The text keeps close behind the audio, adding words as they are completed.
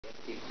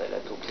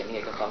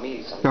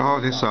Ja,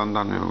 det är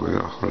söndag nu och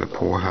jag håller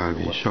på här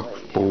vid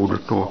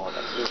köksbordet och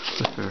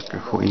försöker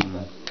få in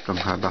de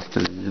här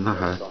batterierna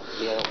här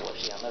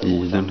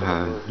i den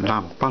här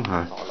lampan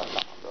här.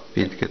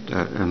 Vilket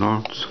är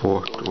enormt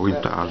svårt och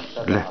inte alls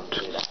lätt.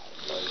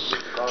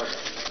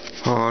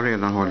 Jag har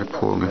redan hållit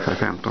på ungefär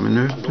 15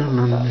 minuter,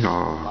 men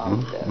ja,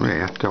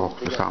 nu äter jag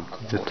också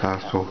samtidigt här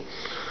så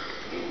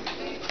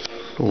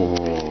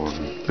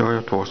jag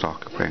gör 2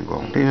 saker på en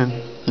gång. Det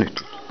är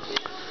nyttigt.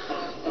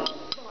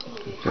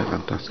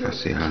 Vänta, ska jag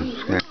se här.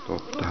 Ska jag ta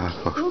upp det här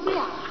först.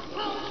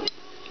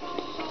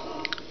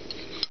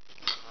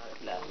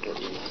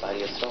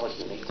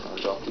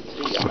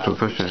 Och så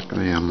försöker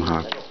vi igen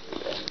här.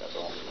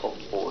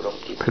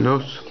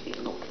 Plus.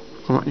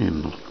 Komma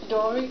in.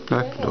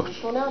 Där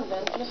plus. Hon har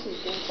använt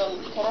musiken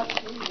som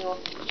terapi och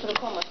för att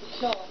komma till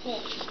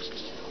klarhet.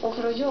 Och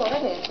för att göra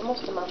det så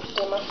måste man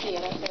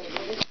demarkera sig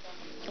och lyssna.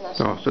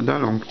 Ja, så där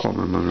långt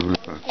kommer man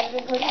ungefär.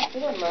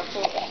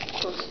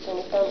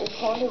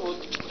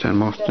 Sen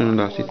måste den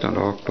där sitta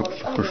rakt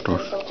också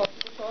förstås.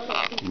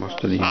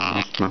 Måste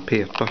man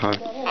peta här.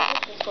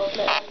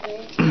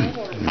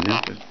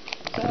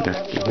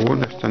 Det går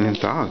nästan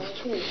inte alls.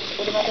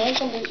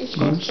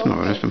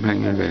 Snarare som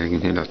hänger i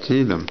vägen hela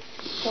tiden.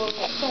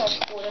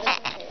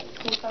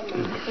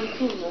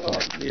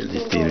 Det är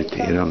lite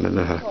irriterande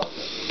det här.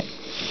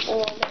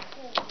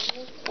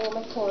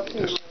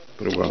 Jag ska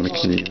prova med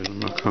kniven om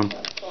man kan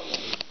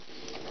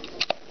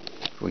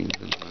få in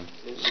den här.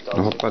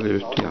 Jag hoppar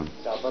ut igen.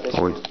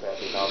 Oj.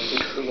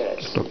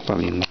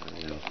 Stoppar in den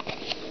igen.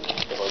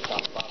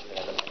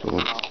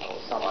 Så.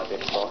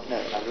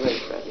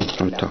 Nu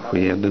ska vi ta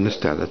skeden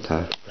istället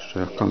här.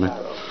 Försöka med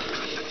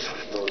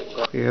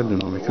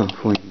skeden om vi kan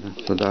få in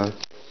den sådär.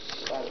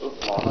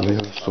 Och vi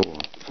gör så.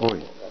 Oj,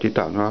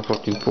 titta, nu har jag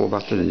fått in 2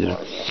 batterier.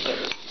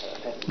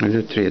 Nu är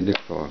det 3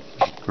 kvar.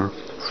 Jag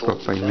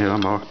stoppa in mera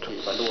mat.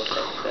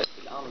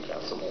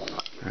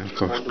 Här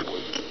först.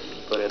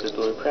 Började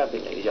då själv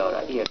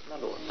göra egna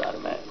låtar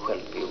med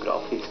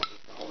självbiografiskt.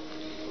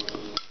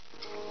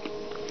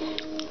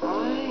 I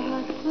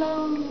have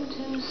flown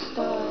to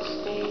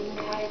star-stained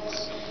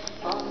heights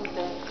on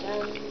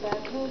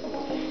battered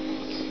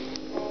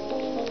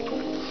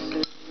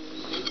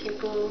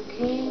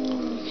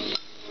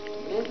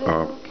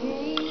Ja,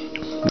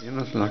 det är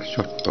någon slags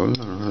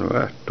köttbullar och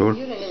ärtor.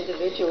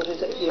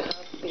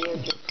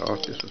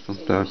 Potatis och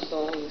sånt där.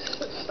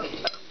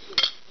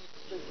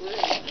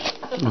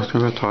 Nu ska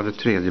vi ta det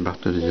 3:e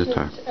batteriet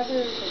här.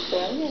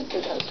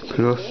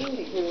 Plus.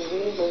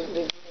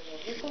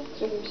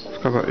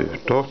 Ska vara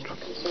utåt.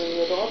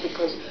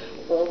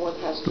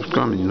 Då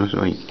ska minus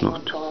vara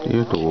inåt. Det är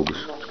ju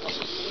logiskt.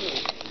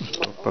 Då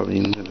stoppar vi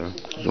in det där.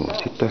 Så,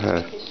 titta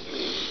här.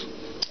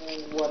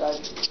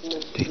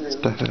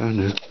 Titta här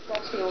nu.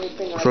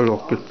 Och så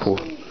locket på.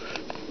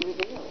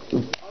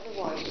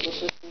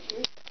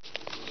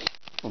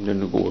 Om det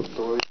nu går.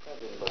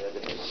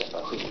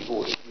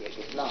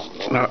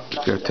 Ja,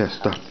 ska jag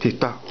testa.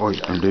 Titta,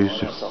 oj, den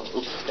lyser.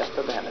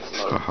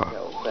 Haha.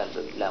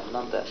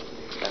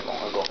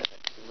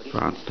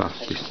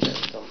 Fantastiskt.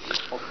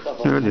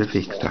 Nu är det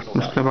fixat.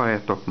 Nu ska jag bara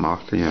äta upp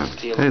maten igen.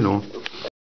 Hej då.